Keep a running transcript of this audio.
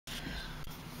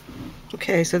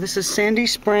Okay, so this is Sandy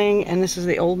Spring, and this is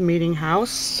the old meeting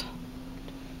house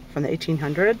from the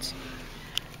 1800s.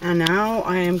 And now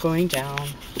I am going down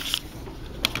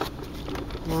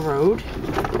the road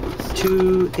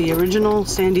to the original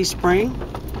Sandy Spring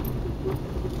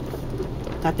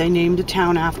that they named the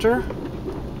town after.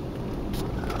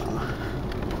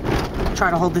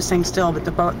 Try to hold this thing still, but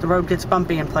the road gets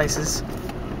bumpy in places.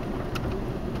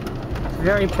 It's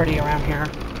very pretty around here.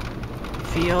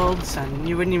 Fields, and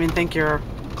you wouldn't even think you're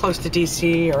close to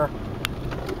DC or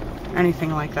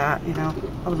anything like that, you know.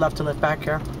 I would love to live back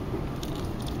here.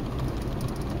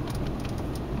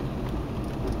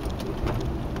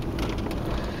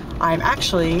 I'm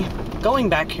actually going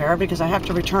back here because I have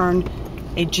to return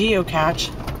a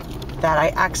geocache that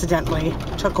I accidentally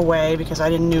took away because I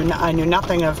knew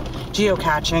nothing of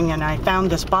geocaching, and I found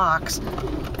this box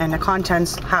and the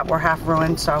contents were half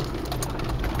ruined, so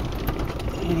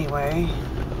anyway.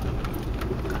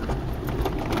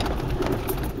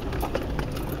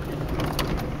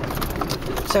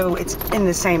 So it's in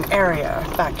the same area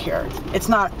back here. It's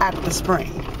not at the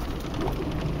spring.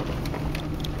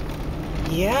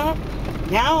 Yeah,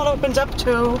 now it opens up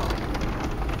to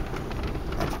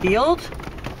a field,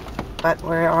 but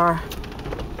we are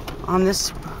on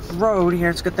this road here.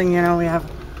 It's a good thing, you know, we have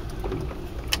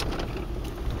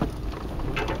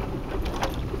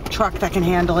a truck that can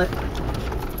handle it.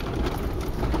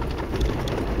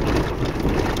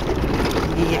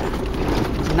 Yeah,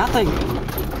 there's nothing.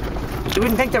 You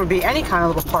wouldn't think there would be any kind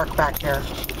of little park back here.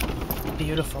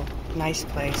 Beautiful, nice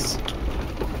place.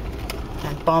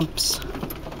 And bumps.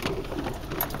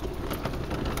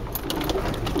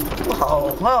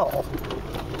 Whoa, whoa.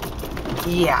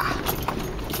 Yeah.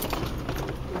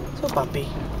 So bumpy.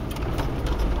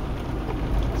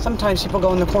 Sometimes people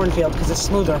go in the cornfield because it's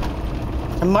smoother.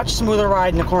 It's a much smoother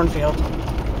ride in the cornfield.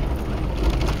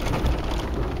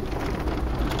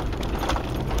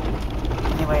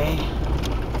 Anyway.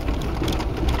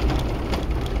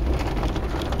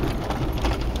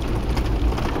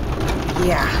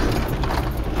 Yeah.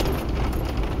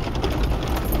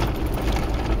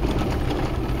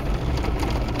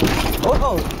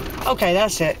 Oh, okay,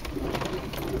 that's it.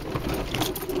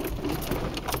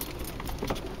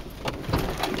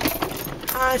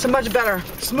 It's a much better,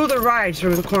 smoother ride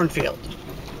through the cornfield.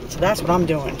 So that's what I'm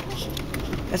doing.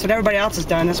 That's what everybody else has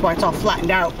done. That's why it's all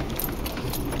flattened out.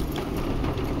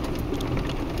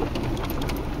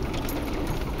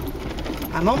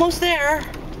 I'm almost there.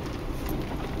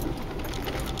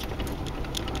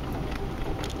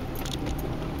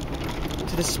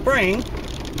 To the spring.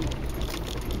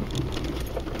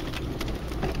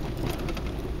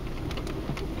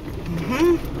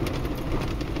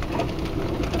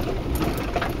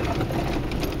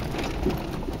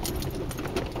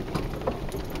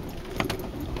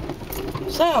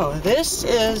 So this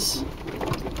is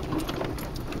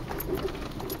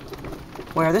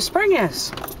where the spring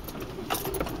is.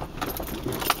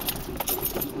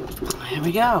 Here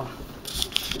we go.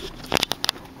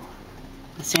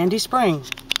 The Sandy Spring.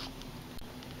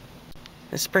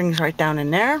 The spring's right down in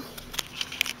there.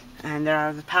 And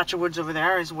the patch of woods over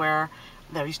there is where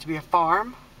there used to be a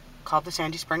farm called the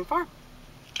Sandy Spring Farm.